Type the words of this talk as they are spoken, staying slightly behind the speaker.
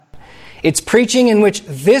It's preaching in which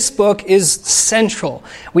this book is central.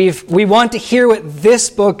 We want to hear what this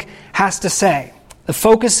book has to say. The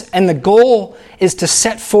focus and the goal is to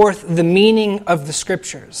set forth the meaning of the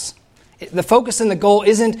Scriptures. The focus and the goal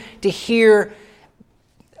isn't to hear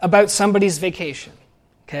about somebody's vacation.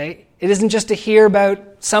 Okay? It isn't just to hear about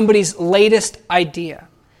somebody's latest idea,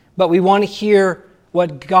 but we want to hear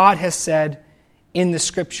what God has said in the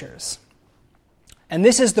Scriptures. And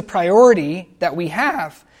this is the priority that we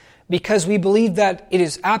have because we believe that it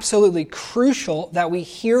is absolutely crucial that we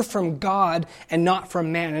hear from God and not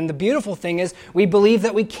from man. And the beautiful thing is we believe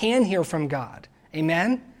that we can hear from God.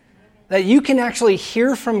 Amen? That you can actually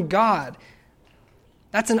hear from God.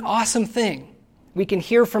 That's an awesome thing. We can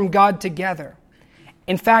hear from God together.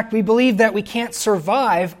 In fact, we believe that we can't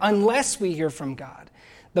survive unless we hear from God.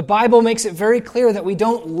 The Bible makes it very clear that we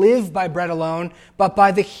don't live by bread alone, but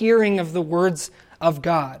by the hearing of the words of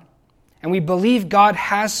God. And we believe God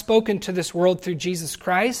has spoken to this world through Jesus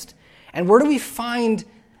Christ. And where do we find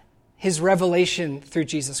his revelation through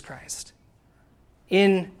Jesus Christ?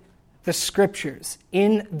 In the Scriptures,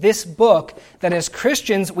 in this book that as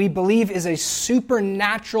Christians we believe is a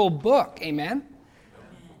supernatural book. Amen?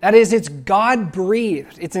 That is, it's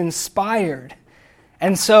God-breathed, it's inspired.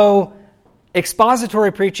 And so,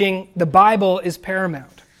 expository preaching, the Bible is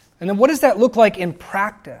paramount. And then what does that look like in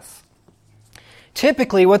practice?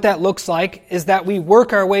 Typically, what that looks like is that we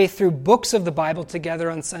work our way through books of the Bible together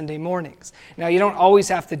on Sunday mornings. Now, you don't always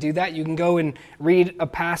have to do that. You can go and read a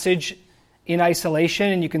passage in isolation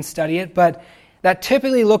and you can study it, but that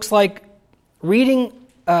typically looks like reading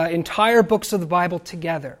entire books of the Bible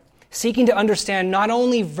together, seeking to understand not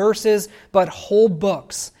only verses, but whole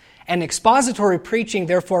books. And expository preaching,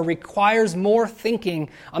 therefore, requires more thinking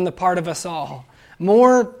on the part of us all,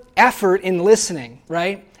 more effort in listening,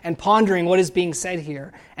 right? And pondering what is being said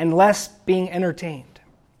here, and less being entertained.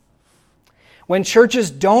 When churches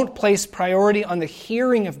don't place priority on the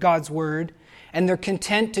hearing of God's word, and they're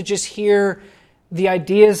content to just hear the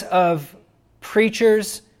ideas of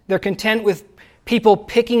preachers, they're content with people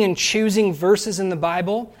picking and choosing verses in the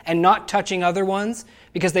Bible and not touching other ones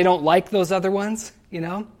because they don't like those other ones, you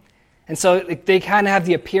know? And so they kind of have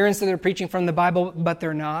the appearance that they're preaching from the Bible, but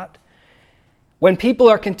they're not. When people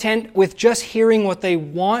are content with just hearing what they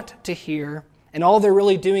want to hear, and all they're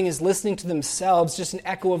really doing is listening to themselves, just an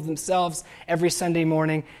echo of themselves every Sunday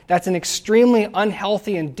morning, that's an extremely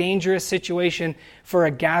unhealthy and dangerous situation for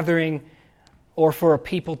a gathering or for a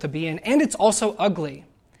people to be in. And it's also ugly,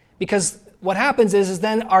 because what happens is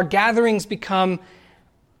then our gatherings become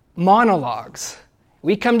monologues.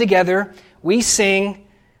 We come together, we sing,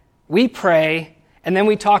 we pray, and then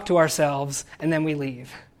we talk to ourselves, and then we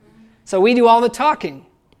leave. So we do all the talking,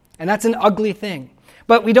 and that's an ugly thing.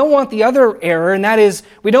 But we don't want the other error, and that is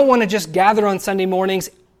we don't want to just gather on Sunday mornings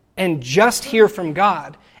and just hear from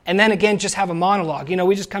God, and then again just have a monologue. You know,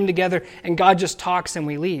 we just come together and God just talks and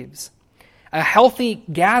we leaves. A healthy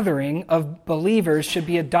gathering of believers should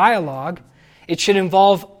be a dialogue. It should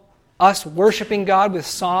involve us worshiping God with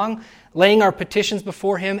song, laying our petitions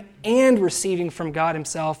before Him, and receiving from God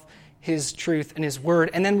Himself His truth and His word,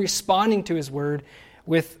 and then responding to His word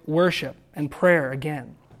with worship and prayer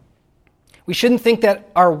again. We shouldn't think that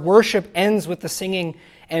our worship ends with the singing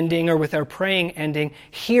ending or with our praying ending.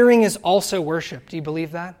 Hearing is also worship. Do you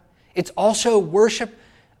believe that? It's also worship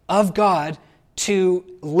of God to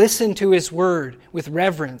listen to His word with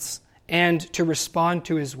reverence and to respond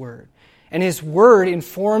to His word. And His word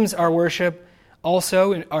informs our worship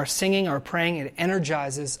also in our singing, our praying. It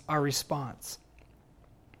energizes our response.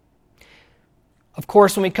 Of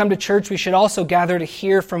course, when we come to church, we should also gather to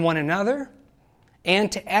hear from one another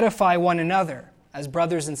and to edify one another as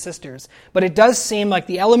brothers and sisters. But it does seem like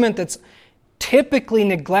the element that's typically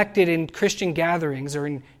neglected in Christian gatherings or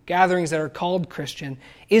in gatherings that are called Christian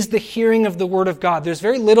is the hearing of the Word of God. There's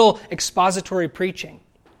very little expository preaching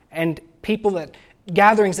and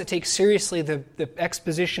gatherings that take seriously the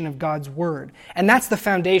exposition of God's Word. And that's the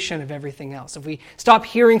foundation of everything else. If we stop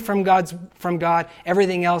hearing from God,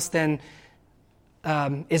 everything else then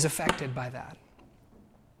is affected by that.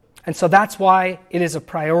 And so that's why it is a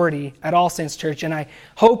priority at All Saints Church. And I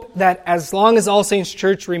hope that as long as All Saints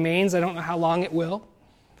Church remains, I don't know how long it will,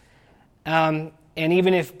 and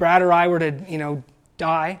even if Brad or I were to,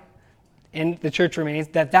 die and the church remains,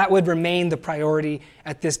 that would remain the priority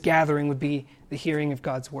at this gathering, would be the hearing of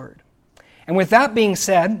God's Word. And with that being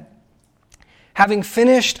said, having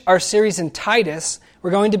finished our series in Titus,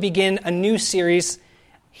 we're going to begin a new series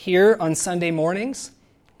here on Sunday mornings.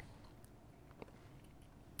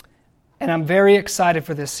 And I'm very excited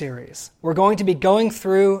for this series. We're going to be going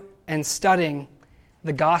through and studying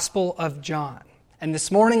the Gospel of John. And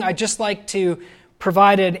this morning, I'd just like to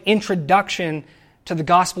provide an introduction to the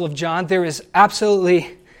Gospel of John. There is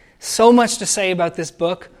absolutely so much to say about this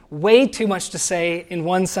book, way too much to say in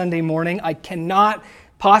one Sunday morning. I cannot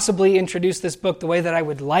possibly introduce this book the way that I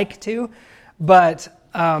would like to, but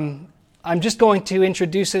I'm just going to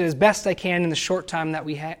introduce it as best I can in the short time that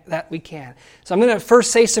we can. So I'm going to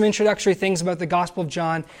first say some introductory things about the Gospel of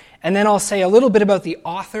John, and then I'll say a little bit about the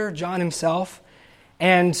author, John himself,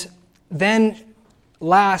 and then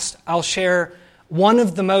last I'll share one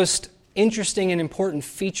of the most interesting and important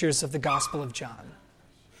features of the Gospel of John.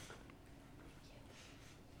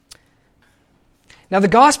 Now, the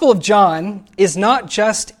Gospel of John is not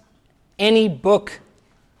just any book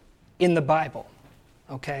in the Bible.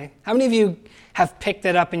 Okay? How many of you have picked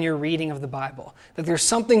it up in your reading of the Bible? That there's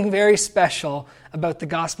something very special about the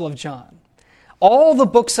Gospel of John. All the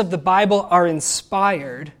books of the Bible are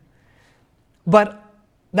inspired, but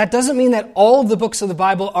that doesn't mean that all of the books of the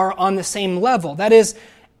Bible are on the same level. That is,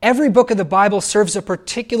 every book of the Bible serves a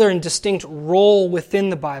particular and distinct role within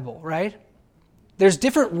the Bible, right? There's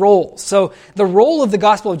different roles. So the role of the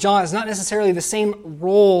Gospel of John is not necessarily the same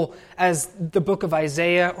role as the book of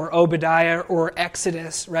Isaiah or Obadiah or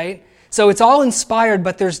Exodus, right? So it's all inspired,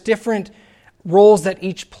 but there's different roles that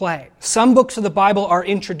each play. Some books of the Bible are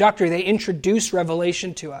introductory. They introduce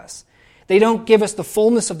revelation to us. They don't give us the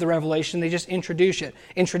fullness of the revelation. They just introduce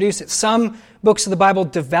it. Some books of the Bible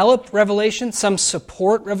develop revelation, some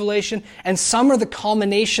support revelation, and some are the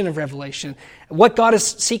culmination of revelation. What God is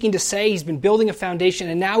seeking to say, He's been building a foundation,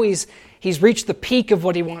 and now He's reached the peak of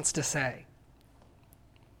what He wants to say.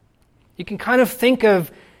 You can kind of think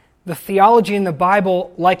of the theology in the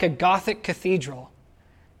Bible like a Gothic cathedral.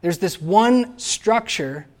 There's this one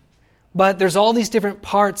structure, but there's all these different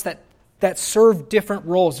parts that serve different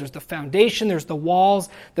roles. There's the foundation, there's the walls,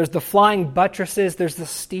 there's the flying buttresses, there's the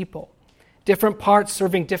steeple. Different parts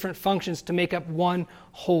serving different functions to make up one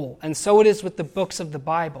whole. And so it is with the books of the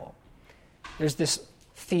Bible. There's this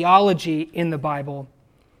theology in the Bible,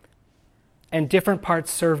 and different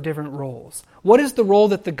parts serve different roles. What is the role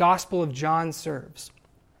that the Gospel of John serves?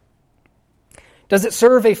 Does it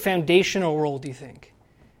serve a foundational role, do you think?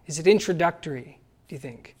 Is it introductory, do you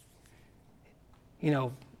think?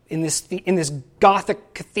 In this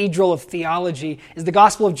Gothic cathedral of theology, is the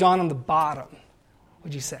Gospel of John on the bottom,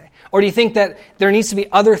 would you say? Or do you think that there needs to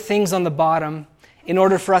be other things on the bottom in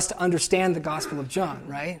order for us to understand the Gospel of John,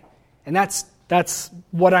 right? And that's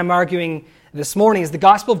what I'm arguing this morning, is the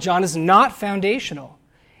Gospel of John is not foundational,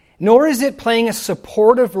 nor is it playing a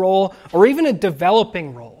supportive role or even a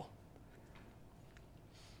developing role.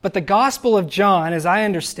 But the Gospel of John, as I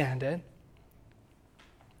understand it,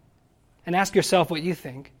 and ask yourself what you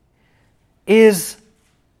think, is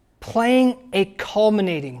playing a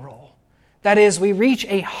culminating role. That is, we reach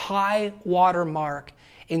a high water mark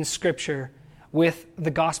in Scripture with the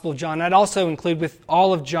Gospel of John. I'd also include with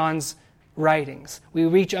all of John's writings. We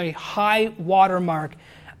reach a high water mark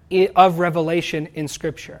of revelation in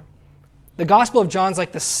Scripture. The Gospel of John's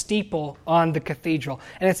like the steeple on the cathedral.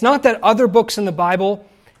 And it's not that other books in the Bible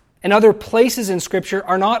and other places in Scripture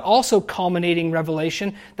are not also culminating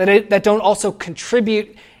revelation, that don't also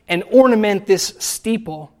contribute and ornament this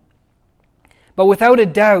steeple. But without a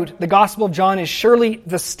doubt, the Gospel of John is surely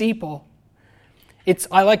the steeple.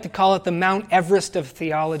 I like to call it the Mount Everest of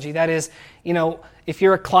theology. That is, if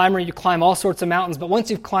you're a climber, you climb all sorts of mountains, but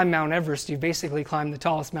once you've climbed Mount Everest, you've basically climbed the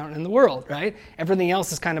tallest mountain in the world, right? Everything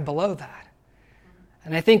else is kind of below that.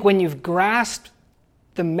 And I think when you've grasped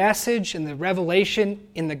the message and the revelation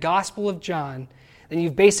in the Gospel of John, then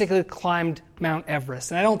you've basically climbed Mount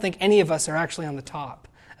Everest. And I don't think any of us are actually on the top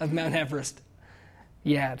of Mount Everest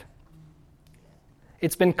yet.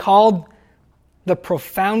 It's been called the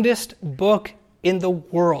profoundest book in the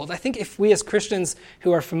world. I think if we as Christians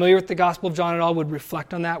who are familiar with the Gospel of John at all would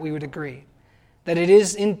reflect on that, we would agree that it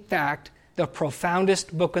is, in fact, the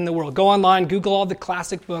profoundest book in the world. Go online, Google all the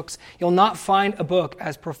classic books. You'll not find a book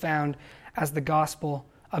as profound as the Gospel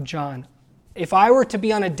of John. If I were to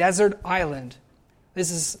be on a desert island, this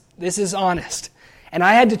is honest, and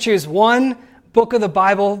I had to choose one book of the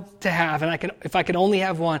Bible to have, and if I could only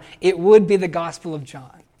have one, it would be the Gospel of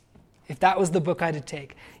John. If that was the book I had to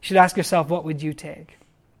take, you should ask yourself, what would you take?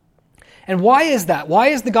 And why is that? Why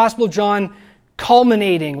is the Gospel of John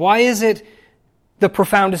culminating? Why is it the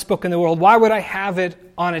profoundest book in the world? Why would I have it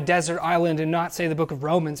on a desert island and not, say, the book of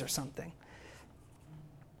Romans or something?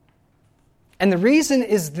 And the reason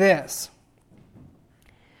is this.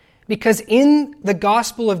 Because in the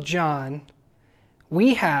Gospel of John,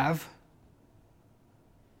 we have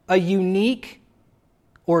a unique,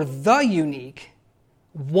 or the unique,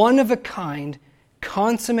 one-of-a-kind,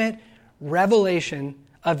 consummate revelation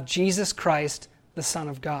of Jesus Christ, the Son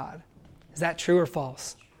of God. Is that true or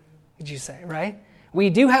false? Did you say, right? We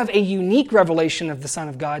do have a unique revelation of the Son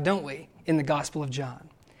of God, don't we, in the Gospel of John?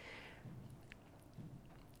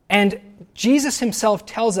 And Jesus himself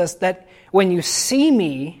tells us that when you see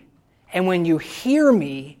me and when you hear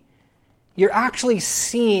me, you're actually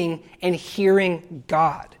seeing and hearing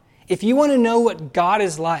God. If you want to know what God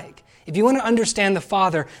is like, if you want to understand the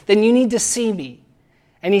Father, then you need to see me.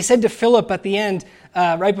 And he said to Philip at the end,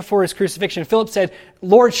 right before his crucifixion, Philip said,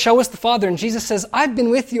 Lord, show us the Father. And Jesus says, I've been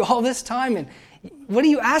with you all this time, and what are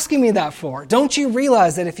you asking me that for? Don't you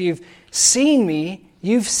realize that if you've seen me,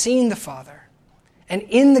 you've seen the Father? And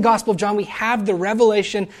in the Gospel of John, we have the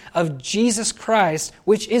revelation of Jesus Christ,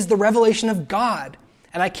 which is the revelation of God.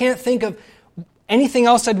 And I can't think of anything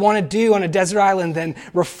else I'd want to do on a desert island than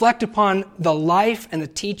reflect upon the life and the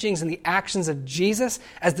teachings and the actions of Jesus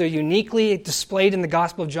as they're uniquely displayed in the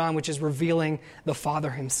Gospel of John, which is revealing the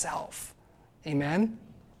Father himself. Amen?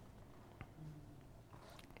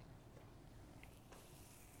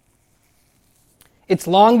 It's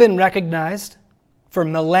long been recognized for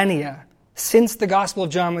millennia since the Gospel of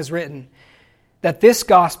John was written that this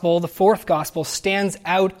gospel, the fourth gospel, stands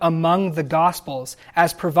out among the gospels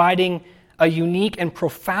as providing a unique and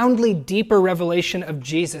profoundly deeper revelation of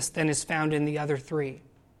Jesus than is found in the other three.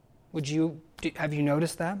 Have you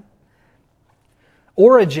noticed that?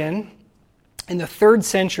 Origen, in the 3rd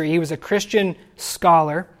century, he was a Christian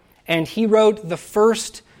scholar, and he wrote the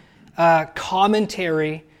first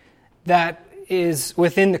commentary that is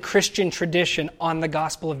within the Christian tradition on the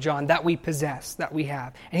Gospel of John that we possess, that we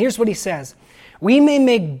have. And here's what he says. We may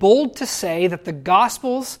make bold to say that the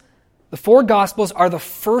Gospels, the 4 Gospels, are the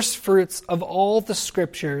first fruits of all the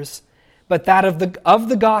Scriptures, but that of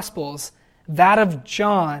the Gospels, that of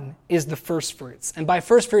John is the first fruits. And by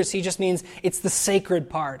first fruits, he just means it's the sacred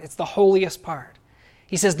part. It's the holiest part.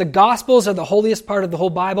 He says the Gospels are the holiest part of the whole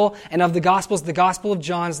Bible, and of the Gospels, the Gospel of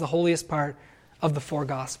John is the holiest part of the 4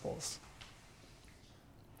 Gospels.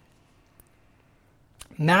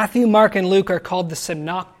 Matthew, Mark, and Luke are called the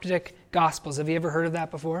Synoptic Gospels. Have you ever heard of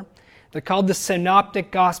that before? They're called the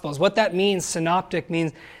Synoptic Gospels. What that means, synoptic,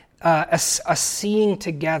 means a seeing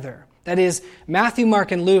together. That is, Matthew,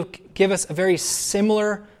 Mark, and Luke give us a very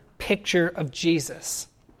similar picture of Jesus.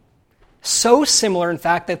 So similar, in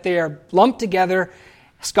fact, that they are lumped together.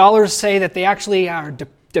 Scholars say that they actually are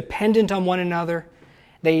dependent on one another.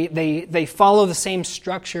 They follow the same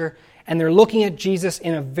structure, and they're looking at Jesus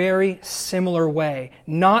in a very similar way.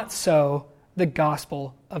 Not so the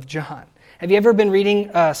Gospel of John. Have you ever been reading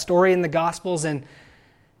a story in the Gospels and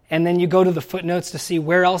then you go to the footnotes to see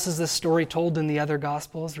where else is this story told in the other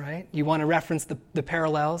Gospels, right? You want to reference the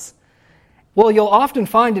parallels. Well, you'll often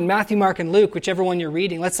find in Matthew, Mark, and Luke, whichever one you're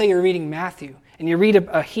reading, let's say you're reading Matthew, and you read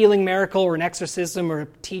a healing miracle or an exorcism or a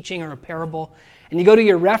teaching or a parable, and you go to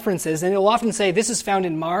your references, and it'll often say, this is found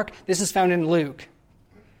in Mark, this is found in Luke.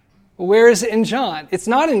 Well, where is it in John? It's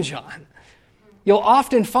not in John. You'll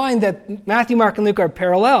often find that Matthew, Mark, and Luke are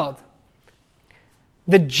paralleled.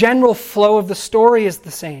 The general flow of the story is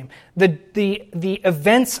the same. The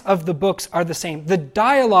events of the books are the same. The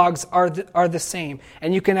dialogues are the same.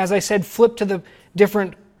 And you can, as I said, flip to the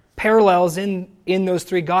different parallels in those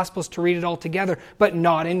 3 Gospels to read it all together, but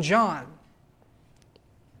not in John.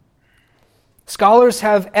 Scholars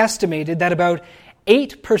have estimated that about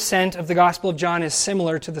 8% of the Gospel of John is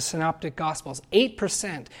similar to the Synoptic Gospels.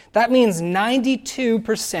 8%. That means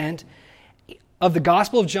 92% of the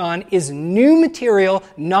Gospel of John is new material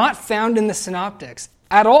not found in the Synoptics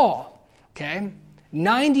at all. Okay?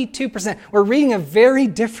 92%. We're reading a very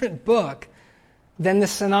different book than the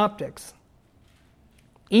Synoptics.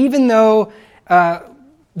 Even though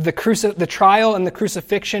the trial and the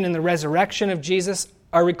crucifixion and the resurrection of Jesus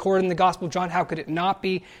are recorded in the Gospel of John, how could it not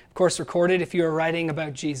be, of course, recorded if you were writing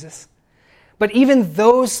about Jesus? But even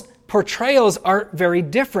those portrayals are very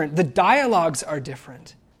different. The dialogues are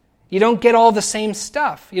different. You don't get all the same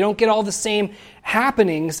stuff. You don't get all the same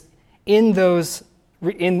happenings in those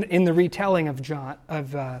in the retelling of John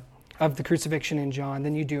of the crucifixion in John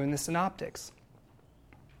than you do in the Synoptics.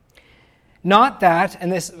 Not that,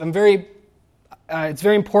 and this it's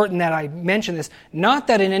very important that I mention this, not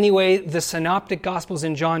that in any way the Synoptic Gospels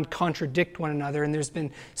in John contradict one another, and there's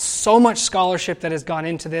been so much scholarship that has gone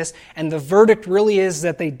into this, and the verdict really is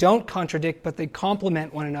that they don't contradict, but they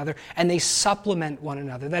complement one another, and they supplement one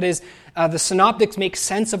another. That is, the Synoptics make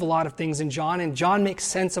sense of a lot of things in John, and John makes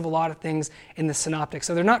sense of a lot of things in the Synoptics.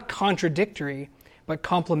 So they're not contradictory, but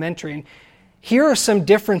complementary. And here are some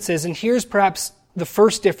differences, and here's perhaps the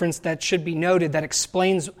first difference that should be noted that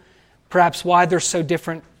explains perhaps why they're so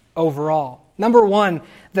different overall. Number one,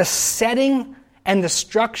 the setting and the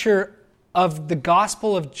structure of the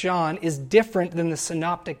Gospel of John is different than the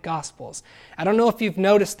Synoptic Gospels. I don't know if you've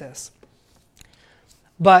noticed this,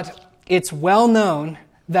 but it's well known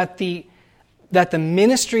that the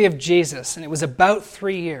ministry of Jesus, and it was about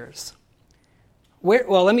 3 years.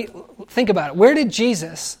 Let me think about it. Where did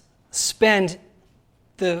Jesus spend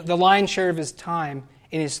the lion's share of his time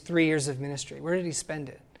in his 3 years of ministry? Where did he spend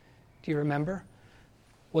it? Do you remember?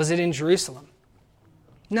 Was it in Jerusalem?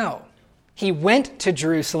 No. He went to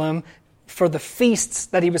Jerusalem for the feasts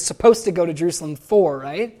that he was supposed to go to Jerusalem for,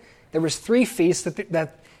 right? There was 3 feasts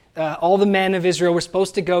that all the men of Israel were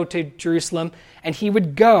supposed to go to Jerusalem, and he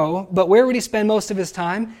would go, but where would he spend most of his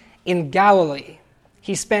time? In Galilee.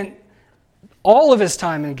 He spent all of his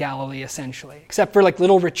time in Galilee, essentially, except for like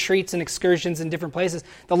little retreats and excursions in different places.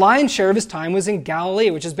 The lion's share of his time was in Galilee,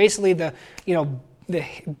 which is basically the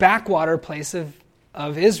backwater place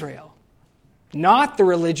of Israel, not the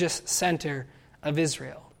religious center of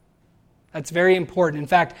Israel. That's very important. In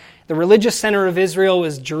fact, the religious center of Israel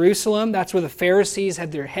was Jerusalem. That's where the Pharisees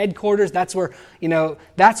had their headquarters. That's where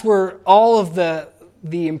all of the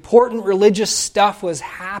important religious stuff was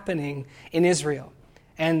happening in Israel.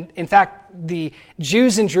 And in fact, the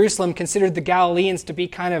Jews in Jerusalem considered the Galileans to be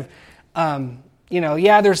kind of,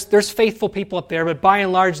 there's faithful people up there, but by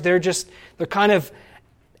and large, they're kind of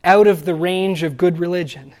out of the range of good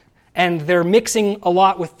religion. And they're mixing a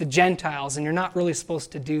lot with the Gentiles, and you're not really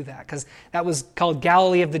supposed to do that, because that was called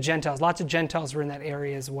Galilee of the Gentiles. Lots of Gentiles were in that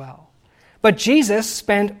area as well. But Jesus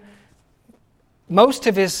spent most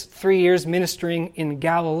of his 3 years ministering in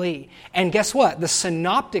Galilee. And guess what? The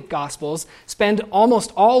Synoptic Gospels spend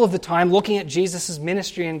almost all of the time looking at Jesus'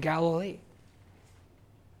 ministry in Galilee.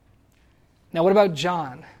 Now, what about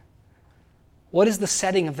John? What is the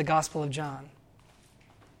setting of the Gospel of John?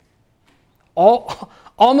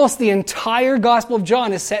 Almost the entire Gospel of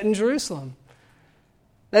John is set in Jerusalem.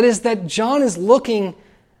 That is, that John is looking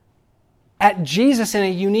at Jesus in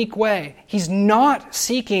a unique way. He's not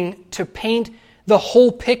seeking to paint the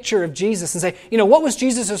whole picture of Jesus and say, what was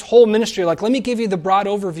Jesus' whole ministry like? Let me give you the broad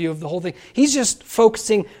overview of the whole thing. He's just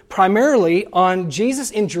focusing primarily on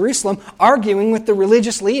Jesus in Jerusalem, arguing with the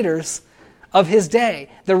religious leaders of his day.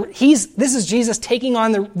 This is Jesus taking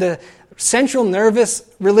on the central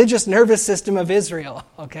religious nervous system of Israel,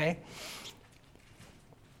 okay?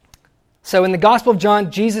 So in the Gospel of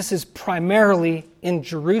John, Jesus is primarily in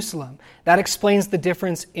Jerusalem. That explains the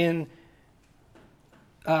difference in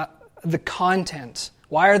the content.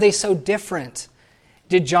 Why are they so different?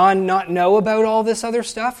 Did John not know about all this other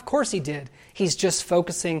stuff? Of course he did. He's just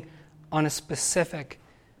focusing on a specific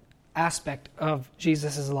aspect of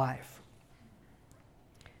Jesus' life.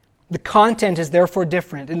 The content is therefore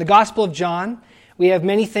different. In the Gospel of John, we have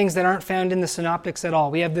many things that aren't found in the Synoptics at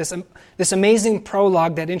all. We have this amazing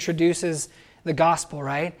prologue that introduces the Gospel,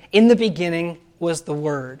 right? In the beginning was the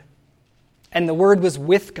Word, and the Word was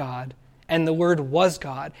with God, and the Word was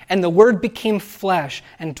God, and the Word became flesh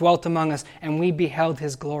and dwelt among us, and we beheld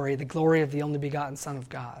His glory, the glory of the only begotten Son of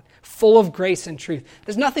God, full of grace and truth.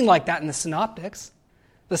 There's nothing like that in the Synoptics.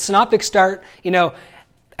 The Synoptics start,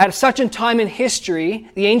 at such a time in history,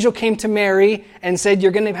 the angel came to Mary and said,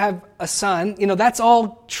 you're going to have a son. That's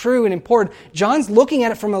all true and important. John's looking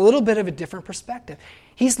at it from a little bit of a different perspective.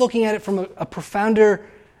 He's looking at it from a profounder,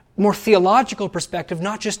 more theological perspective,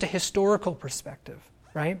 not just a historical perspective,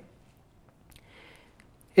 right?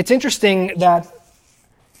 It's interesting that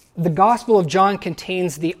the Gospel of John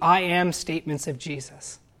contains the I am statements of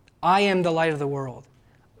Jesus. I am the light of the world.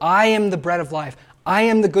 I am the bread of life. I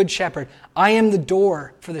am the good shepherd. I am the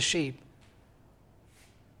door for the sheep.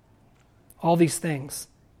 All these things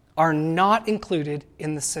are not included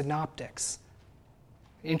in the Synoptics.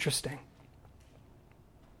 Interesting.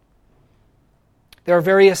 There are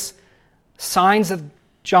various signs that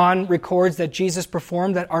John records that Jesus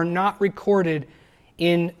performed that are not recorded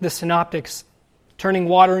in the Synoptics. Turning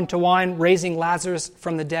water into wine, raising Lazarus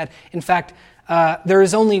from the dead. In fact, there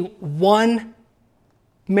is only one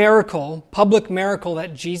public miracle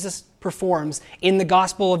that Jesus performs in the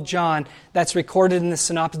Gospel of John that's recorded in the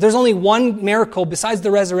Synoptics. There's only one miracle, besides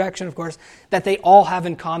the resurrection, of course, that they all have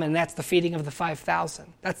in common, and that's the feeding of the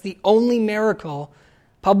 5,000. That's the only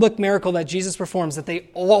public miracle that Jesus performs that they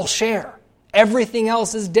all share. Everything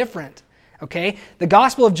else is different, okay? The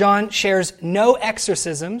Gospel of John shares no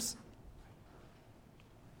exorcisms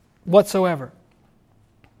whatsoever.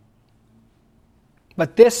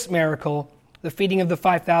 But this miracle, the feeding of the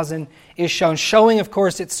 5,000, is showing, of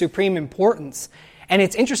course, its supreme importance. And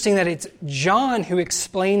it's interesting that it's John who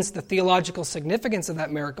explains the theological significance of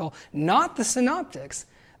that miracle, not the Synoptics.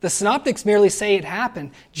 The synoptics merely say it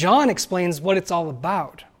happened. John explains what it's all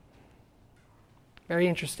about. Very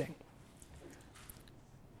interesting.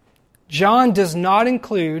 John does not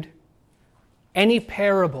include any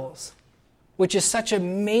parables, which is such a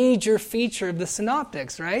major feature of the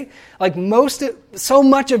synoptics, right? Like so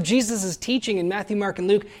much of Jesus' teaching in Matthew, Mark, and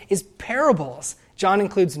Luke is parables. John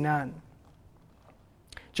includes none.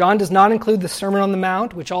 John does not include the Sermon on the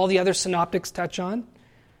Mount, which all the other synoptics touch on.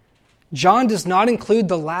 John does not include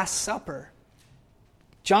the Last Supper.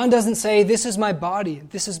 John doesn't say, this is my body,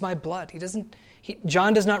 this is my blood.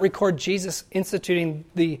 John does not record Jesus instituting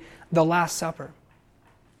the Last Supper.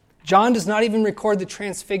 John does not even record the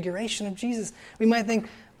transfiguration of Jesus. We might think,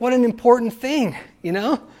 what an important thing, you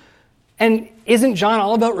know? And isn't John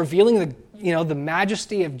all about revealing the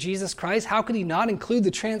majesty of Jesus Christ? How could he not include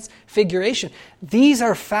the transfiguration? These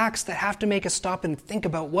are facts that have to make us stop and think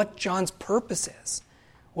about what John's purpose is,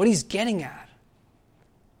 what he's getting at.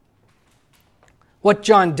 What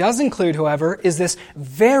John does include, however, is this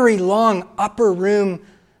very long upper room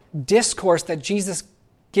discourse that Jesus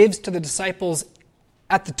gives to the disciples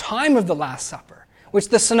at the time of the Last Supper, which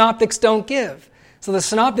the synoptics don't give. So the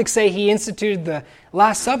synoptics say he instituted the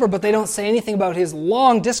Last Supper, but they don't say anything about his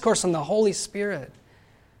long discourse on the Holy Spirit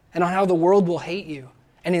and on how the world will hate you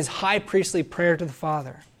and his high priestly prayer to the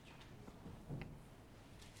Father.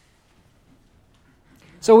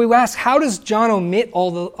 So we ask, how does John omit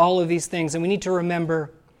all of these things? And we need to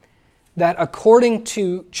remember that according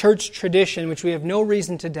to church tradition, which we have no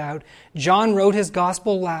reason to doubt, John wrote his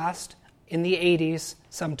gospel last in the 80s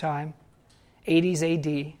sometime, 80s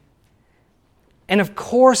AD. And of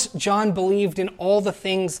course, John believed in all the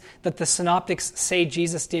things that the synoptics say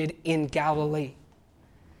Jesus did in Galilee.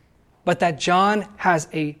 But that John has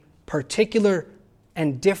a particular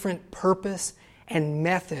and different purpose and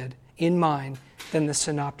method in mind than the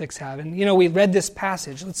synoptics have. And we read this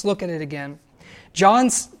passage. Let's look at it again. John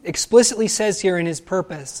explicitly says here in his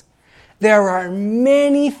purpose, there are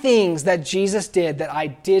many things that Jesus did that I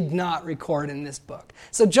did not record in this book.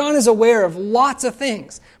 So John is aware of lots of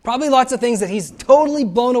things, probably lots of things that he's totally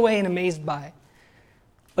blown away and amazed by.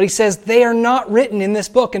 But he says they are not written in this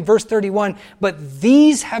book in verse 31, but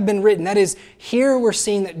these have been written. That is, here we're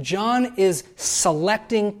seeing that John is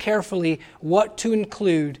selecting carefully what to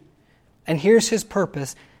include. And here's his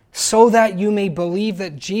purpose, so that you may believe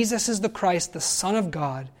that Jesus is the Christ, the Son of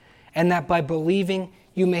God, and that by believing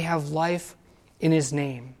you may have life in his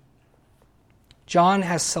name. John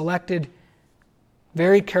has selected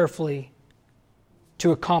very carefully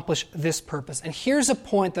to accomplish this purpose. And here's a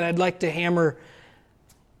point that I'd like to hammer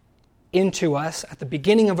into us at the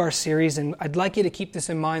beginning of our series, and I'd like you to keep this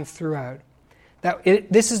in mind throughout.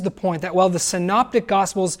 This is the point, that while the synoptic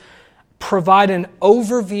Gospels provide an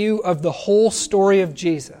overview of the whole story of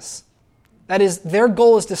Jesus, that is, their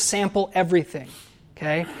goal is to sample everything.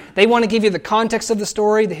 Okay? They want to give you the context of the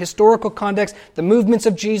story, the historical context, the movements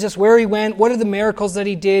of Jesus, where he went, what are the miracles that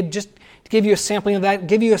he did, just to give you a sampling of that,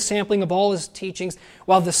 give you a sampling of all his teachings,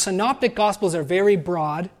 while the synoptic Gospels are very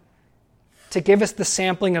broad to give us the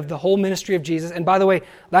sampling of the whole ministry of Jesus. And by the way,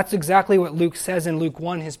 that's exactly what Luke says in Luke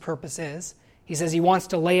 1 his purpose is. He says he wants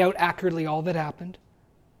to lay out accurately all that happened.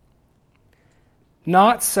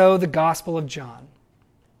 Not so the Gospel of John.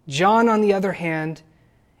 John, on the other hand,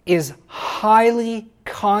 is highly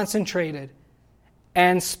concentrated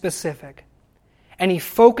and specific. And he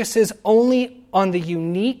focuses only on the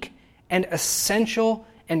unique and essential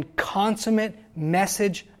and consummate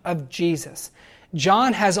message of Jesus.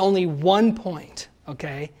 John has only one point,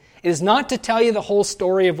 okay? It is not to tell you the whole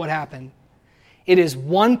story of what happened. It is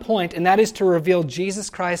one point, and that is to reveal Jesus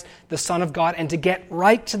Christ, the Son of God, and to get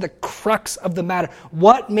right to the crux of the matter.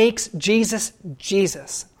 What makes Jesus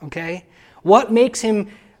Jesus, okay? What makes him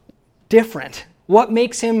different? What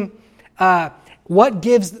makes him, what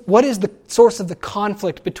is the source of the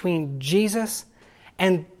conflict between Jesus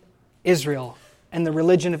and Israel and the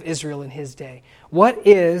religion of Israel in his day? What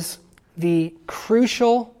is the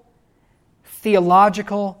crucial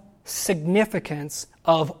theological significance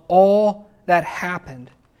of all that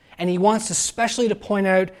happened? And he wants especially to point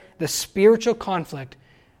out the spiritual conflict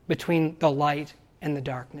between the light and the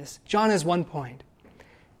darkness. John has one point.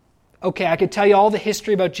 Okay, I could tell you all the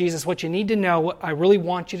history about Jesus. What you need to know, what I really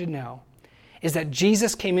want you to know, is that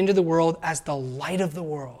Jesus came into the world as the light of the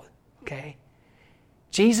world. Okay?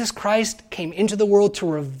 Jesus Christ came into the world to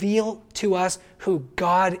reveal to us who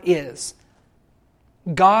God is.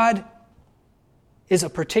 God is a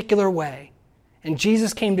particular way. And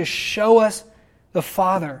Jesus came to show us the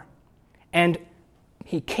Father. And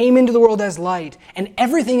he came into the world as light. And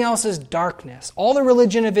everything else is darkness. All the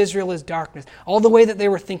religion of Israel is darkness. All the way that they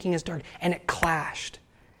were thinking is dark. And it clashed.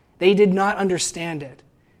 They did not understand it.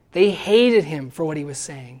 They hated him for what he was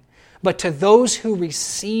saying. But to those who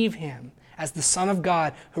receive him as the Son of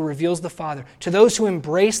God who reveals the Father, to those who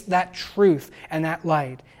embrace that truth and that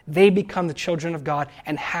light, they become the children of God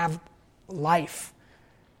and have life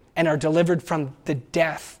and are delivered from the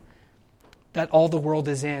death that all the world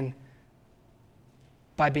is in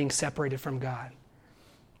by being separated from God.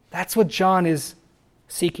 That's what John is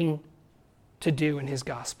seeking to do in his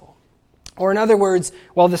gospel. Or in other words,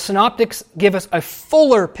 while the synoptics give us a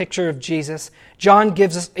fuller picture of Jesus, John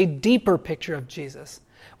gives us a deeper picture of Jesus.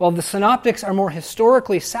 While the synoptics are more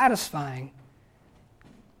historically satisfying,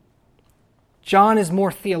 John is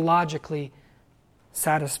more theologically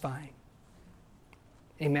satisfying.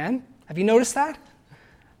 Amen? Have you noticed that?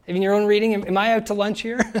 In your own reading, am I out to lunch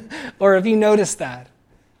here? Or have you noticed that?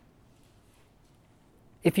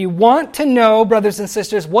 If you want to know, brothers and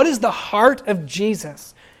sisters, what is the heart of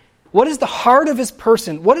Jesus? What is the heart of his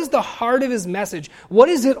person? What is the heart of his message? What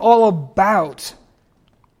is it all about?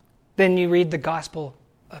 Then you read the Gospel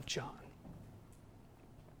of John.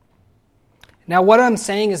 Now, what I'm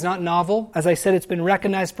saying is not novel. As I said, it's been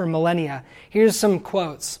recognized for millennia. Here's some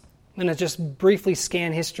quotes. I'm going to just briefly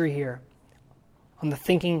scan history here on the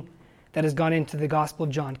thinking that has gone into the Gospel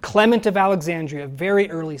of John. Clement of Alexandria, very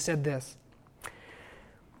early, said this: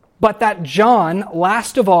 "But that John,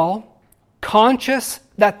 last of all, conscious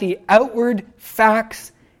that the outward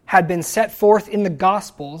facts had been set forth in the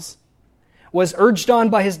Gospels, was urged on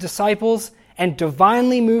by his disciples and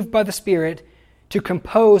divinely moved by the Spirit to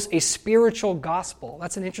compose a spiritual gospel."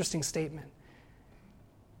 That's an interesting statement.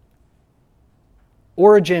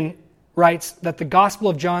 Origen writes that the Gospel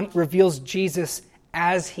of John reveals Jesus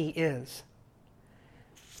as he is.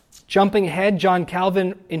 Jumping ahead, John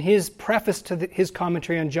Calvin, in his preface to his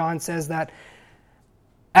commentary on John, says that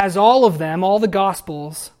as all of them, all the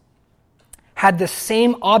Gospels, had the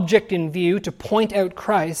same object in view to point out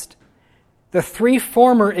Christ, the three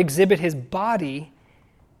former exhibit his body,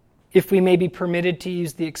 if we may be permitted to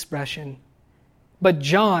use the expression, but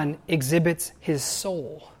John exhibits his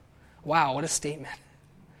soul. Wow, what a statement.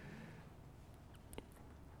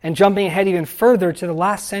 And jumping ahead even further to the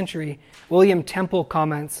last century, William Temple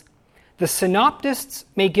comments, "The synoptists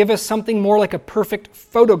may give us something more like a perfect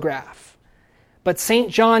photograph, but St.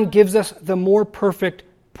 John gives us the more perfect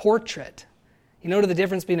portrait." You know what the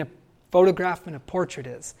difference between a photograph and a portrait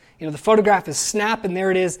is? You know, the photograph is snap and there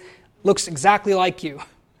it is, looks exactly like you.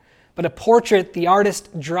 But a portrait, the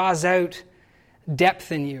artist draws out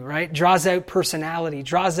depth in you, right? Draws out personality,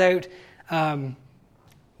 draws out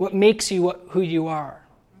what makes you who you are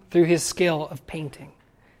through his skill of painting.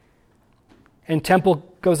 And Temple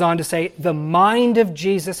goes on to say, the mind of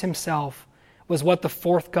Jesus himself was what the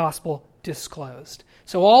fourth gospel disclosed.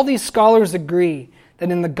 So all these scholars agree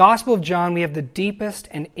that in the Gospel of John we have the deepest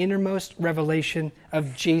and innermost revelation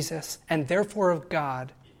of Jesus, and therefore of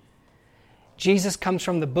God. Jesus comes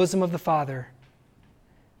from the bosom of the Father.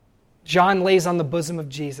 John lays on the bosom of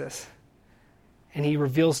Jesus, and he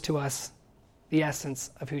reveals to us the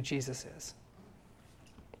essence of who Jesus is.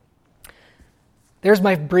 There's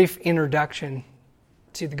my brief introduction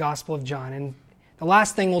to the Gospel of John. And the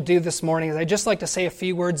last thing we'll do this morning is I'd just like to say a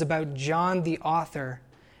few words about John the author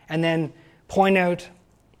and then point out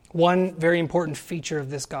one very important feature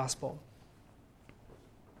of this Gospel.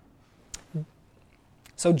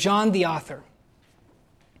 So John the author.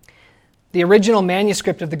 The original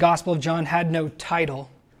manuscript of the Gospel of John had no title.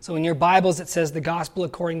 So in your Bibles it says the Gospel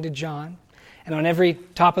according to John. And on every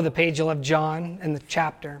top of the page you'll have John and the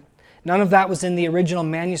chapter. None of that was in the original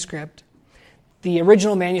manuscript. The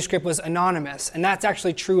original manuscript was anonymous, and that's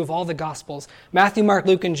actually true of all the Gospels. Matthew, Mark,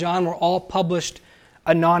 Luke, and John were all published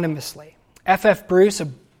anonymously. F.F. Bruce,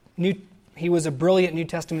 he was a brilliant New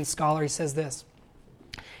Testament scholar, he says this: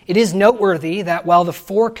 "It is noteworthy that while the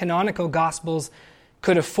four canonical Gospels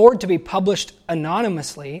could afford to be published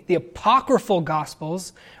anonymously, the apocryphal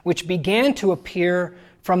Gospels, which began to appear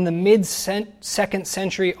from the mid-second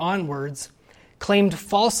century onwards, claimed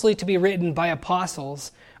falsely to be written by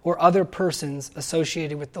apostles or other persons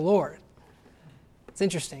associated with the Lord." It's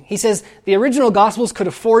interesting. He says the original Gospels could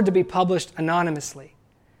afford to be published anonymously.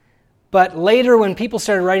 But later, when people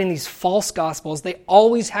started writing these false Gospels, they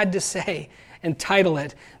always had to say and title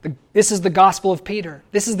it, this is the Gospel of Peter,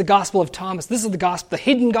 this is the Gospel of Thomas, this is the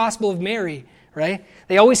hidden Gospel of Mary, right?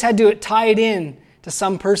 They always had to tie it in to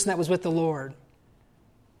some person that was with the Lord.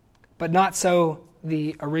 But not so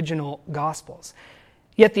the original Gospels.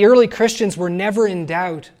 Yet the early Christians were never in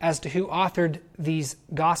doubt as to who authored these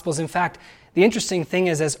Gospels. In fact, the interesting thing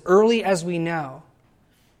is, as early as we know,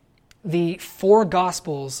 the four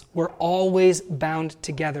Gospels were always bound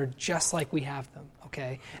together just like we have them.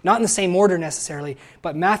 okay? Not in the same order necessarily,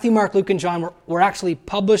 but Matthew, Mark, Luke, and John were actually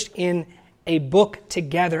published in a book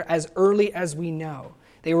together as early as we know.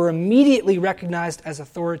 They were immediately recognized as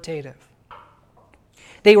authoritative.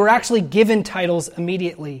 They were actually given titles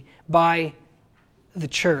immediately by the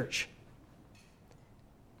church.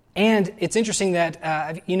 And it's interesting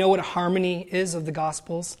that, you know what a harmony is of the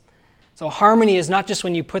Gospels? So harmony is not just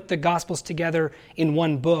when you put the Gospels together in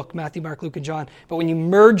one book, Matthew, Mark, Luke, and John, but when you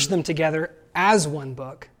merge them together as one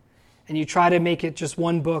book, and you try to make it just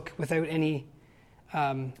one book without any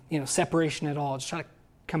separation at all, just try to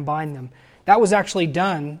combine them. That was actually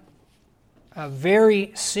done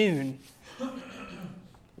very soon.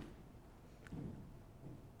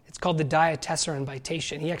 It's called the Diatessaron by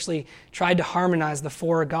Tatian. He actually tried to harmonize the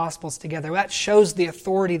four Gospels together. That shows the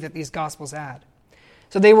authority that these Gospels had.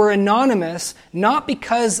 So they were anonymous, not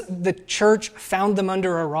because the church found them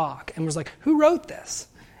under a rock and was like, who wrote this?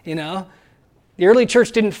 You know? The early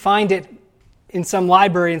church didn't find it in some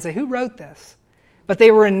library and say, who wrote this? But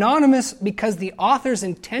they were anonymous because the authors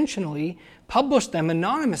intentionally published them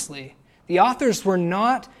anonymously. The authors were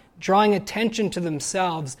not drawing attention to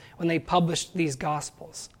themselves when they published these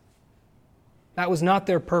Gospels. That was not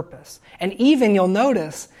their purpose. And even you'll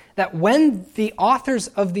notice that when the authors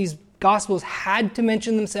of these Gospels had to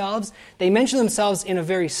mention themselves, they mention themselves in a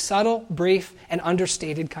very subtle, brief, and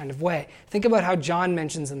understated kind of way. Think about how John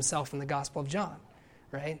mentions himself in the Gospel of John,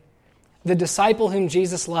 right? The disciple whom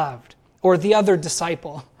Jesus loved, or the other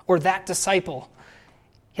disciple, or that disciple.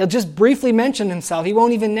 He'll just briefly mention himself. He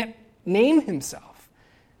won't even name himself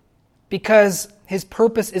because his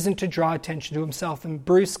purpose isn't to draw attention to himself. And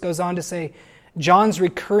Bruce goes on to say, John's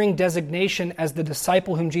recurring designation as the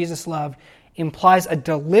disciple whom Jesus loved implies a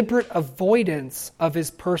deliberate avoidance of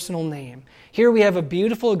his personal name. Here we have a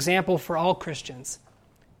beautiful example for all Christians.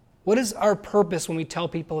 What is our purpose when we tell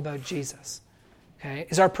people about Jesus? Okay?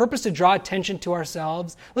 Is our purpose to draw attention to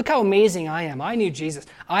ourselves? Look how amazing I am. I knew Jesus.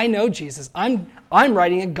 I know Jesus. I'm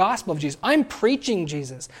writing a gospel of Jesus. I'm preaching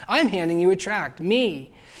Jesus. I'm handing you a tract.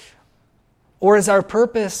 Me. Or is our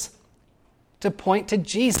purpose to point to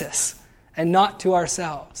Jesus and not to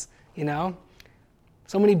ourselves? You know?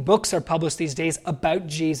 So many books are published these days about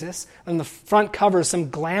Jesus. On the front cover is some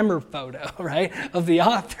glamour photo, right, of the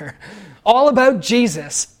author. All about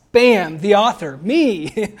Jesus. Bam, the author,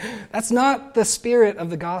 me. That's not the spirit of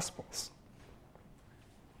the Gospels.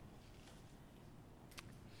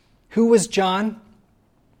 Who was John?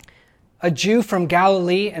 A Jew from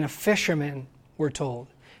Galilee and a fisherman, we're told.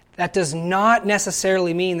 That does not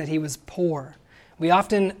necessarily mean that he was poor. We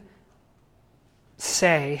often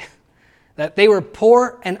say that they were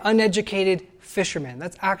poor and uneducated fishermen.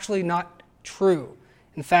 That's actually not true.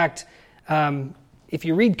 In fact, if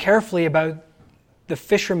you read carefully about the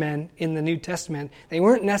fishermen in the New Testament, they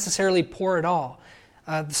weren't necessarily poor at all.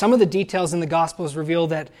 Some of the details in the Gospels reveal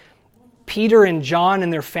that Peter and John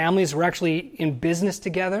and their families were actually in business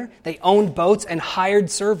together. They owned boats and hired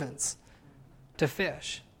servants to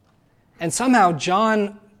fish. And somehow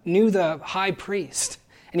John knew the high priest,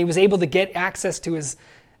 and he was able to get access to his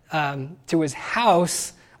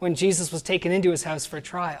house when Jesus was taken into his house for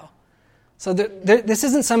trial. So this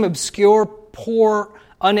isn't some obscure, poor,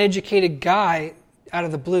 uneducated guy out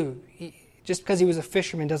of the blue. Just because he was a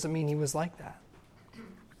fisherman doesn't mean he was like that.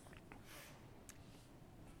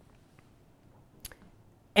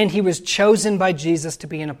 And he was chosen by Jesus to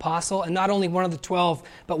be an apostle, and not only one of the 12,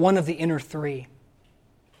 but one of the inner three.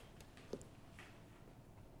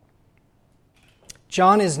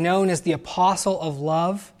 John is known as the apostle of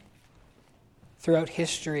love throughout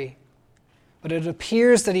history, but it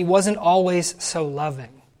appears that he wasn't always so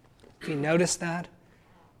loving. Have you noticed that?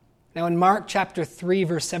 Now in Mark chapter 3,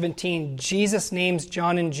 verse 17, Jesus names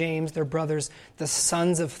John and James, their brothers, the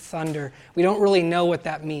sons of thunder. We don't really know what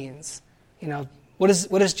that means. You know, what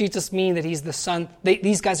does Jesus mean that he's the son?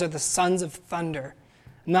 These guys are the sons of thunder.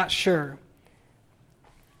 I'm not sure.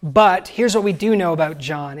 But here's what we do know about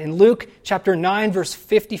John. In Luke chapter 9, verse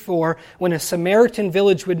 54, when a Samaritan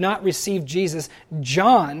village would not receive Jesus,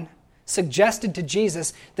 John suggested to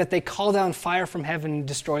Jesus that they call down fire from heaven and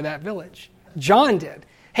destroy that village. John did.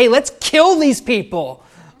 Hey, let's kill these people,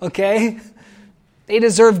 okay? They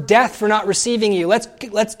deserve death for not receiving you.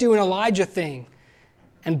 Let's do an Elijah thing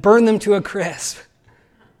and burn them to a crisp.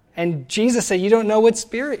 And Jesus said, you don't know what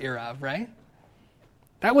spirit you're of, right?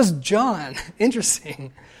 That was John.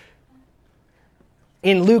 Interesting.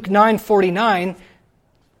 In Luke 9:49,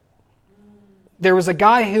 there was a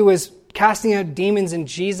guy who was casting out demons in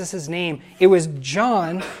Jesus' name. It was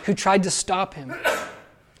John who tried to stop him.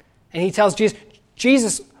 And he tells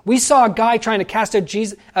Jesus, we saw a guy trying to cast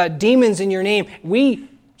out demons in your name. We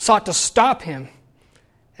sought to stop him.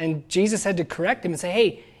 And Jesus had to correct him and say,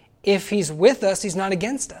 hey, if he's with us, he's not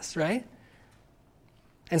against us, right?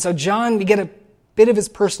 And so John, we get a bit of his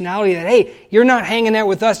personality that, hey, you're not hanging out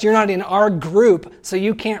with us, you're not in our group, so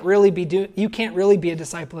you can't really be a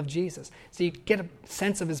disciple of Jesus. So you get a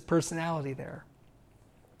sense of his personality there.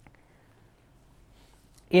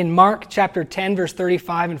 In Mark chapter 10, verse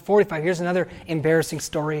 35 and 45, here's another embarrassing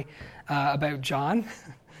story about John.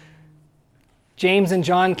 James and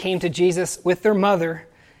John came to Jesus with their mother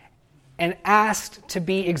and asked to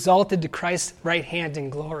be exalted to Christ's right hand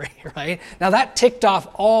in glory, right? Now that ticked off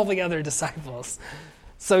all the other disciples.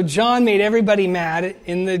 So John made everybody mad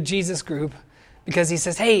in the Jesus group because he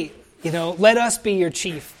says, hey, let us be your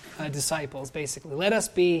chief disciples, basically. Let us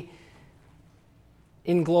be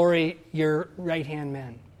in glory your right-hand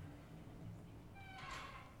men.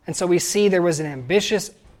 And so we see there was an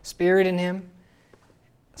ambitious spirit in him,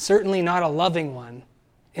 certainly not a loving one.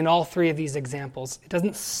 In all three of these examples, it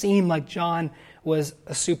doesn't seem like John was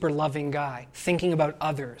a super loving guy, thinking about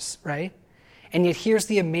others, right? And yet here's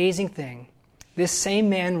the amazing thing. This same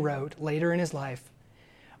man wrote later in his life,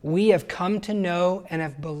 we have come to know and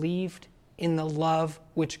have believed in the love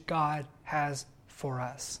which God has for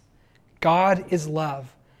us. God is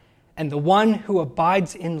love, and the one who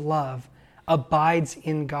abides in love abides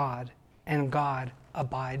in God, and God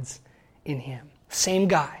abides in him. Same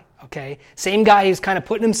guy. Okay, same guy who's kind of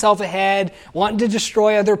putting himself ahead, wanting to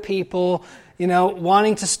destroy other people,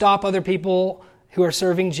 wanting to stop other people who are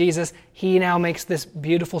serving Jesus. He now makes this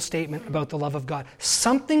beautiful statement about the love of God.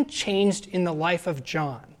 Something changed in the life of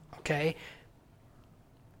John, okay,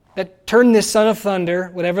 that turned this son of thunder,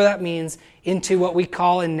 whatever that means, into what we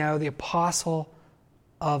call and know the apostle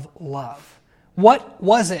of love. What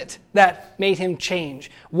was it that made him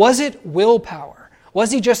change? Was it willpower?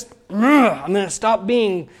 Was he just, I'm going to stop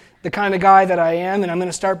being the kind of guy that I am, and I'm going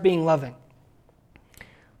to start being loving?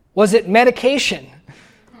 Was it medication?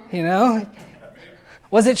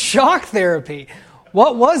 Was it shock therapy?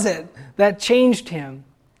 What was it that changed him?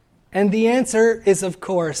 And the answer is, of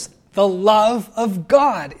course, the love of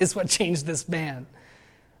God is what changed this man.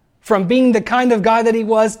 From being the kind of guy that he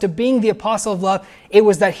was to being the apostle of love, it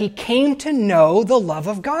was that he came to know the love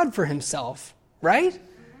of God for himself, right?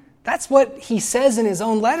 That's what he says in his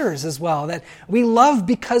own letters as well, that we love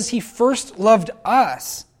because he first loved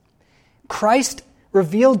us. Christ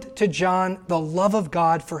revealed to John the love of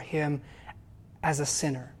God for him as a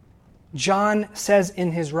sinner. John says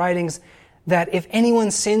in his writings that if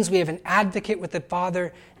anyone sins, we have an advocate with the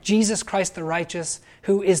Father, Jesus Christ the righteous,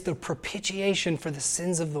 who is the propitiation for the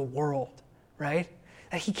sins of the world, right?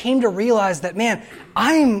 That he came to realize that, man,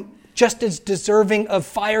 I'm just as deserving of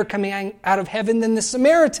fire coming out of heaven than the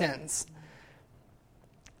Samaritans.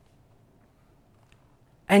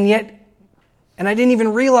 And I didn't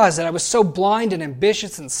even realize that. I was so blind and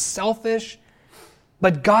ambitious and selfish.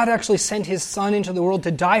 But God actually sent his son into the world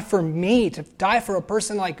to die for me, to die for a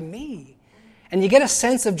person like me. And you get a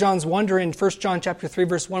sense of John's wonder in 1 John chapter 3,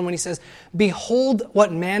 verse 1, when he says, behold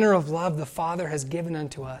what manner of love the Father has given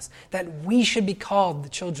unto us, that we should be called the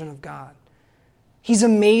children of God. He's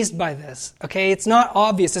amazed by this, okay? It's not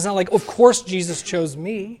obvious. It's not like, of course Jesus chose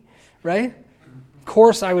me, right? Of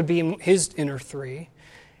course I would be in his inner three.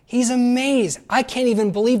 He's amazed. I can't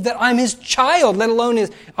even believe that I'm his child, let alone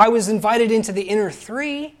I was invited into the inner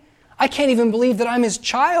three. I can't even believe that I'm his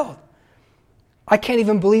child. I can't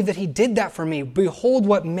even believe that he did that for me. Behold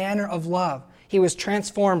what manner of love. He was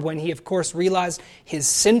transformed when he, of course, realized his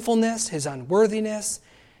sinfulness, his unworthiness,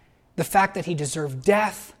 the fact that he deserved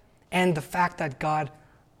death, and the fact that God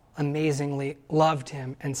amazingly loved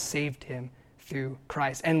him and saved him through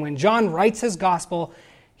Christ. And when John writes his gospel,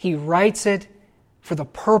 he writes it for the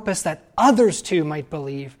purpose that others too might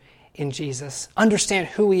believe in Jesus, understand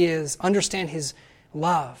who he is, understand his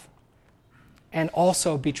love, and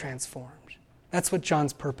also be transformed. That's what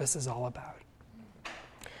John's purpose is all about.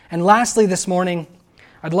 And lastly this morning,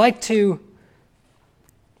 I'd like to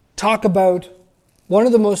talk about one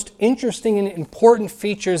of the most interesting and important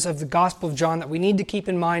features of the Gospel of John that we need to keep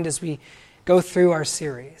in mind as we go through our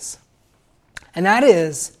series. And that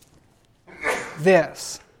is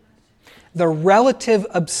this: the relative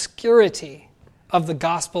obscurity of the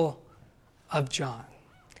Gospel of John.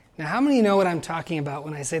 Now, how many know what I'm talking about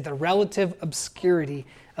when I say the relative obscurity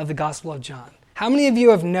of the Gospel of John? How many of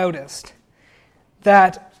you have noticed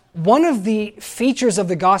that one of the features of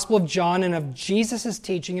the Gospel of John and of Jesus'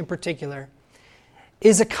 teaching in particular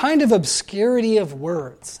is a kind of obscurity of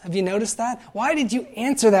words? Have you noticed that? Why did you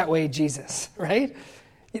answer that way, Jesus? Right?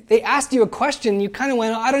 They asked you a question, you kind of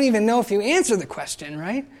went, I don't even know if you answered the question,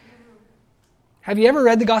 right? Have you ever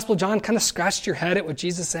read the Gospel of John, kind of scratched your head at what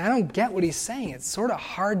Jesus said? I don't get what he's saying. It's sort of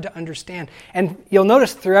hard to understand. And you'll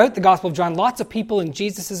notice throughout the Gospel of John, lots of people in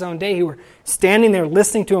Jesus' own day who were standing there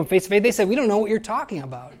listening to him face to face, they said, we don't know what you're talking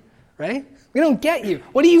about, right? We don't get you.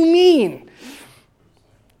 What do you mean?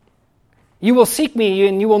 You will seek me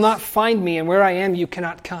and you will not find me, and where I am you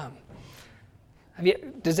cannot come.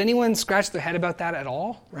 Does anyone scratch their head about that at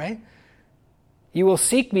all, right? You will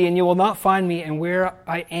seek me and you will not find me, and where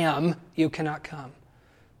I am, you cannot come.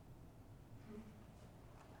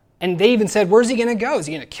 And they even said, where's he going to go? Is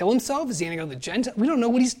he going to kill himself? Is he going to go to the Gentiles? We don't know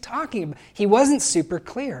what he's talking about. He wasn't super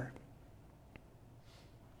clear.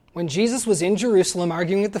 When Jesus was in Jerusalem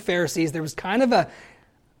arguing with the Pharisees, there was kind of a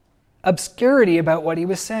obscurity about what he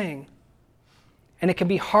was saying. And it can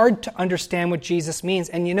be hard to understand what Jesus means.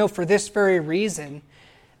 And for this very reason,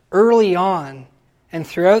 early on, and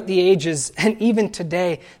throughout the ages, and even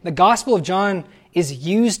today, the Gospel of John is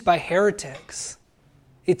used by heretics.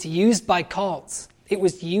 It's used by cults. It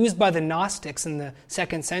was used by the Gnostics in the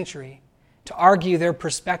 2nd century to argue their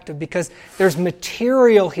perspective, because there's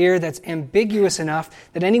material here that's ambiguous enough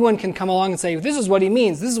that anyone can come along and say, this is what he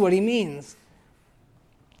means, this is what he means.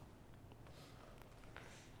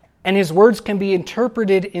 And his words can be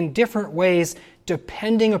interpreted in different ways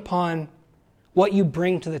depending upon what you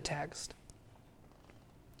bring to the text.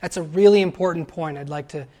 That's a really important point I'd like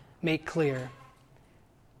to make clear.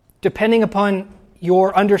 Depending upon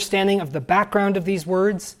your understanding of the background of these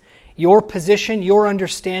words, your position, your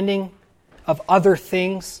understanding of other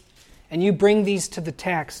things, and you bring these to the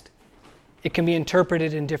text, it can be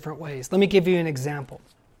interpreted in different ways. Let me give you an example.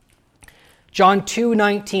 John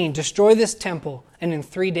 2:19, destroy this temple, and in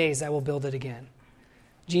 3 days I will build it again.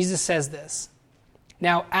 Jesus says this.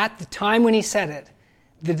 Now, at the time when he said it,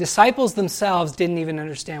 the disciples themselves didn't even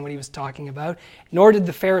understand what he was talking about, nor did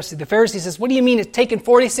the Pharisee. The Pharisee says, what do you mean it's taken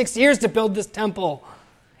 46 years to build this temple?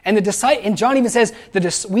 And John even says,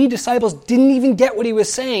 we disciples didn't even get what he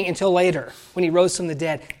was saying until later, when he rose from the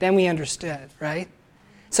dead. Then we understood, right?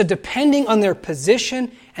 So depending on their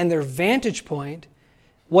position and their vantage point,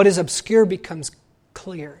 what is obscure becomes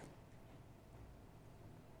clear.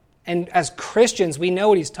 And as Christians, we know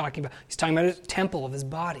what he's talking about. He's talking about a temple of his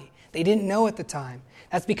body. They didn't know at the time.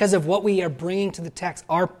 That's because of what we are bringing to the text,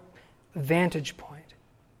 our vantage point.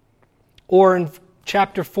 Or in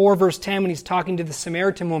chapter 4, verse 10, when he's talking to the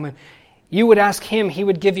Samaritan woman, you would ask him, he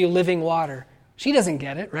would give you living water. She doesn't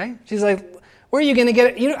get it, right? She's like, where are you going to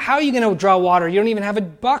get it? How are you going to draw water? You don't even have a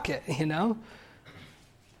bucket,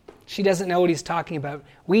 She doesn't know what he's talking about.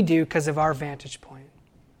 We do because of our vantage point.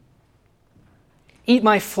 Eat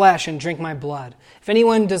my flesh and drink my blood. If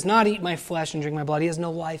anyone does not eat my flesh and drink my blood, he has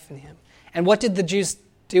no life in him. And what did the Jews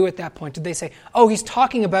do at that point? Did they say, oh, he's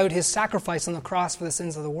talking about his sacrifice on the cross for the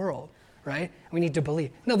sins of the world, right? We need to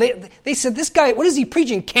believe. No, they said, this guy, what is he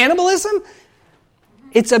preaching? Cannibalism?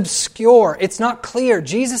 It's obscure. It's not clear.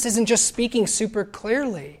 Jesus isn't just speaking super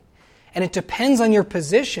clearly. And it depends on your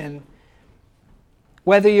position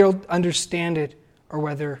whether you'll understand it or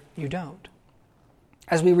whether you don't.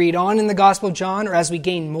 As we read on in the Gospel of John, or as we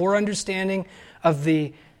gain more understanding of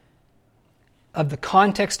the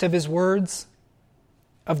context of his words,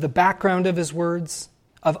 of the background of his words,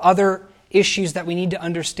 of other issues that we need to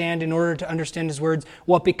understand in order to understand his words,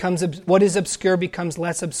 what is obscure becomes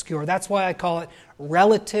less obscure. That's why I call it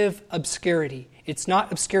relative obscurity. It's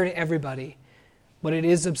not obscure to everybody, but it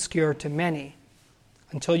is obscure to many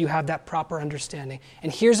until you have that proper understanding.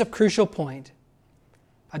 And here's a crucial point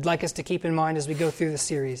I'd like us to keep in mind as we go through the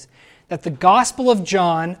series, that the Gospel of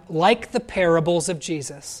John, like the parables of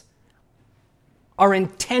Jesus, are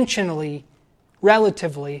intentionally,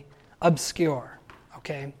 relatively obscure,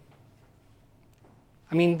 okay?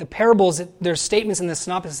 I mean, the parables, there's statements in the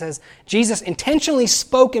synopsis that says, Jesus intentionally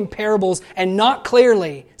spoke in parables and not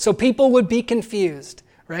clearly, so people would be confused,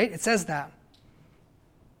 right? It says that.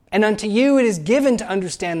 And unto you it is given to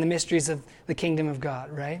understand the mysteries of the kingdom of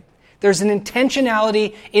God, right? There's an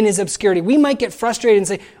intentionality in his obscurity. We might get frustrated and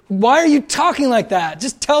say, why are you talking like that?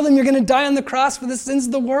 Just tell them you're going to die on the cross for the sins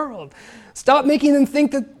of the world. Stop making them think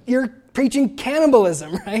that you're preaching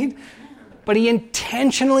cannibalism, right? But he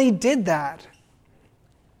intentionally did that.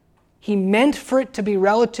 He meant for it to be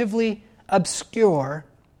relatively obscure,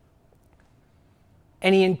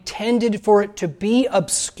 and he intended for it to be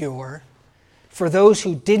obscure for those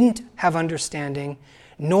who didn't have understanding,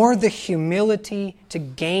 nor the humility to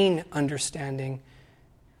gain understanding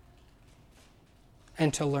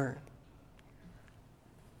and to learn.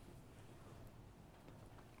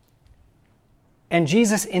 And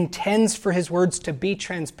Jesus intends for his words to be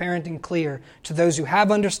transparent and clear to those who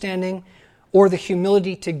have understanding or the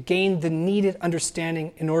humility to gain the needed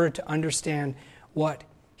understanding in order to understand what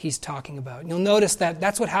he's talking about. And you'll notice that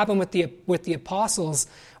that's what happened with the apostles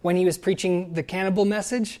when he was preaching the cannibal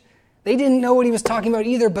message. They didn't know what he was talking about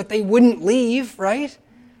either, but they wouldn't leave, right?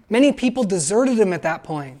 Many people deserted him at that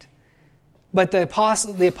point. But the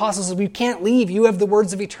apostles said, we can't leave. You have the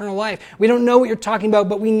words of eternal life. We don't know what you're talking about,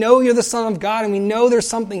 but we know you're the Son of God, and we know there's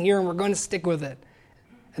something here, and we're going to stick with it.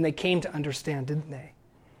 And they came to understand, didn't they?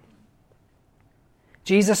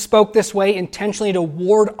 Jesus spoke this way intentionally to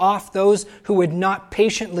ward off those who would not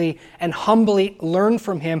patiently and humbly learn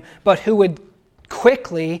from him, but who would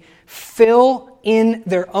quickly fill in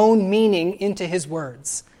their own meaning into his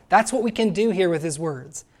words. That's what we can do here with his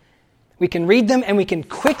words. We can read them and we can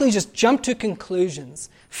quickly just jump to conclusions.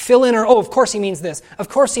 Fill in of course he means this. Of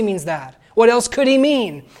course he means that. What else could he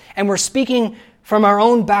mean? And we're speaking from our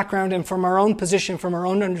own background and from our own position, from our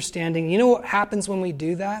own understanding. You know what happens when we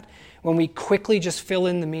do that? When we quickly just fill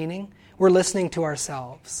in the meaning? We're listening to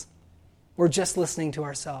ourselves. We're just listening to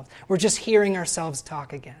ourselves. We're just hearing ourselves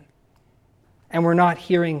talk again. And we're not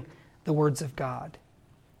hearing the words of God.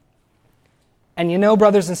 And you know,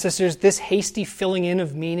 brothers and sisters, this hasty filling in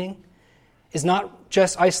of meaning is not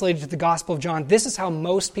just isolated to the Gospel of John. This is how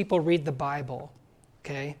most people read the Bible,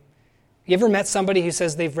 okay? You ever met somebody who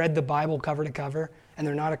says they've read the Bible cover to cover and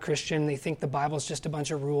they're not a Christian? They think the Bible is just a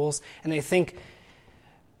bunch of rules, and they think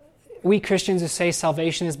we Christians who say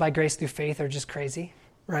salvation is by grace through faith are just crazy,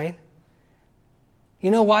 right?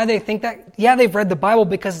 You know why they think that? Yeah, they've read the Bible,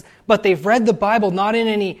 but they've read the Bible not in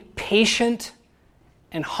any patient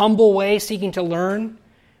and humble way seeking to learn,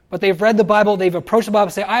 but they've read the Bible, they've approached the Bible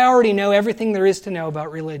and say, I already know everything there is to know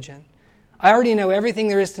about religion. I already know everything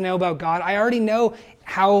there is to know about God. I already know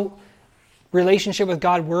how relationship with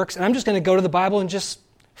God works, and I'm just going to go to the Bible and just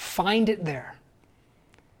find it there.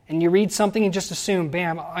 And you read something and just assume,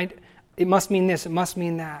 bam, it must mean this, it must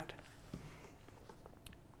mean that.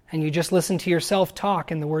 And you just listen to yourself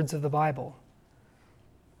talk in the words of the Bible.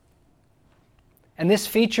 And this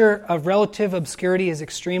feature of relative obscurity is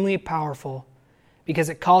extremely powerful because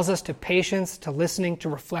it calls us to patience, to listening, to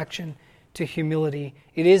reflection, to humility.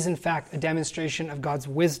 It is, in fact, a demonstration of God's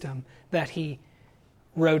wisdom that he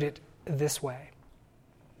wrote it this way.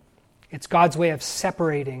 It's God's way of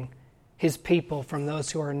separating his people from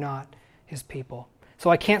those who are not his people. So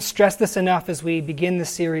I can't stress this enough as we begin this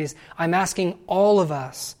series. I'm asking all of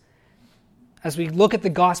us, as we look at the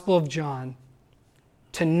Gospel of John,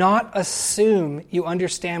 to not assume you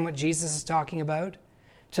understand what Jesus is talking about,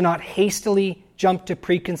 to not hastily jump to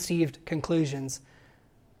preconceived conclusions.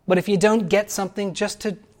 But if you don't get something, just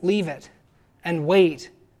to leave it and wait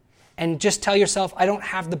and just tell yourself, I don't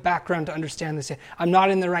have the background to understand this yet. I'm not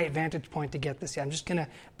in the right vantage point to get this yet. I'm just going to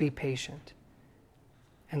be patient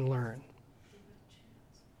and learn.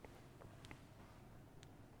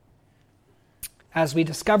 As we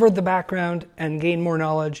discover the background and gain more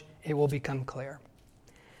knowledge, it will become clear.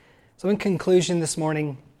 So in conclusion this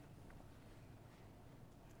morning,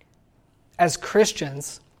 as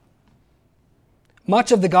Christians,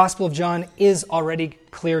 much of the Gospel of John is already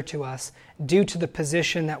clear to us due to the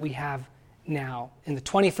position that we have now in the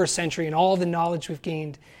 21st century and all the knowledge we've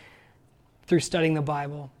gained through studying the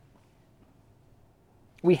Bible.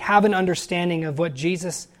 We have an understanding of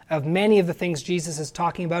of many of the things Jesus is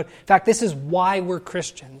talking about. In fact, this is why we're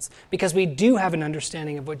Christians, because we do have an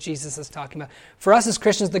understanding of what Jesus is talking about. For us as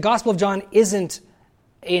Christians, the Gospel of John isn't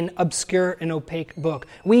an obscure and opaque book.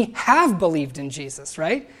 We have believed in Jesus,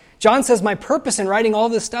 right? John says, my purpose in writing all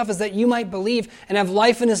this stuff is that you might believe and have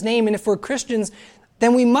life in his name. And if we're Christians,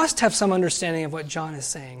 then we must have some understanding of what John is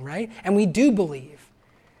saying, right? And we do believe.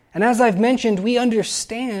 And as I've mentioned, we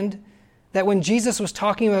understand that when Jesus was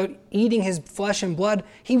talking about eating his flesh and blood,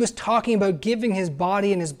 he was talking about giving his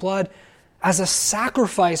body and his blood as a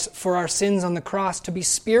sacrifice for our sins on the cross to be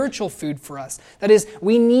spiritual food for us. That is,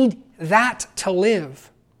 we need that to live.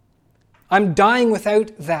 I'm dying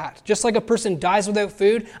without that. Just like a person dies without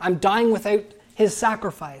food, I'm dying without his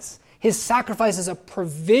sacrifice. His sacrifice is a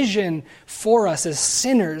provision for us as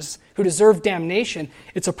sinners who deserve damnation.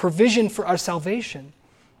 It's a provision for our salvation.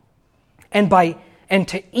 And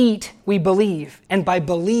to eat, we believe. And by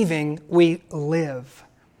believing, we live.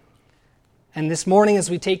 And this morning as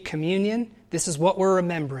we take communion, this is what we're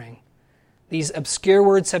remembering. These obscure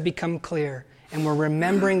words have become clear. And we're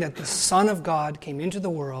remembering that the Son of God came into the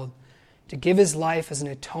world to give his life as an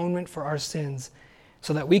atonement for our sins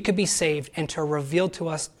so that we could be saved and to reveal to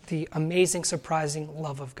us the amazing, surprising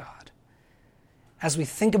love of God. As we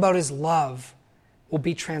think about his love, we'll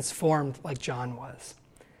be transformed like John was.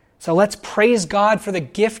 So let's praise God for the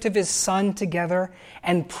gift of his Son together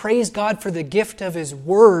and praise God for the gift of his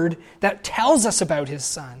Word that tells us about his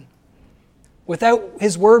Son. Without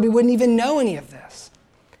his Word, we wouldn't even know any of this.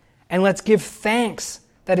 And let's give thanks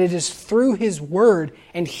that it is through his Word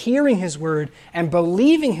and hearing his Word and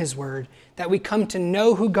believing his Word that we come to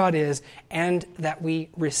know who God is and that we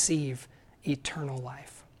receive eternal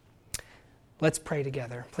life. Let's pray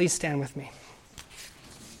together. Please stand with me.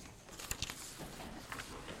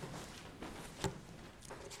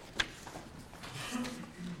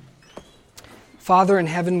 Father in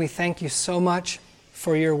heaven, we thank you so much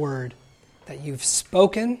for your word, that you've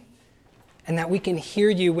spoken and that we can hear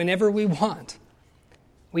you whenever we want.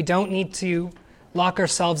 We don't need to lock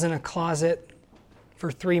ourselves in a closet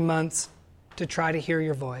for 3 months to try to hear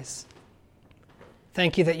your voice.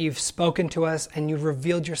 Thank you that you've spoken to us and you've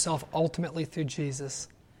revealed yourself ultimately through Jesus.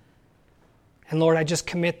 And Lord, I just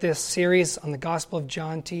commit this series on the Gospel of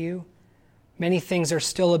John to you. Many things are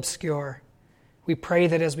still obscure. We pray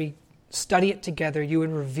that as we study it together, you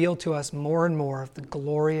would reveal to us more and more of the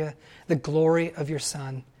glory of your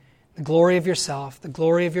Son, the glory of yourself, the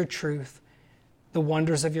glory of your truth, the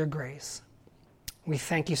wonders of your grace. We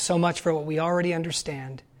thank you so much for what we already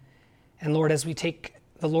understand. And Lord, as we take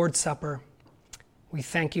the Lord's Supper, we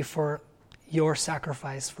thank you for your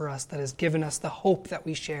sacrifice for us that has given us the hope that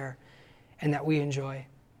we share and that we enjoy.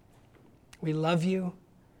 We love you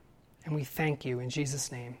and we thank you in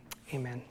Jesus' name. Amen.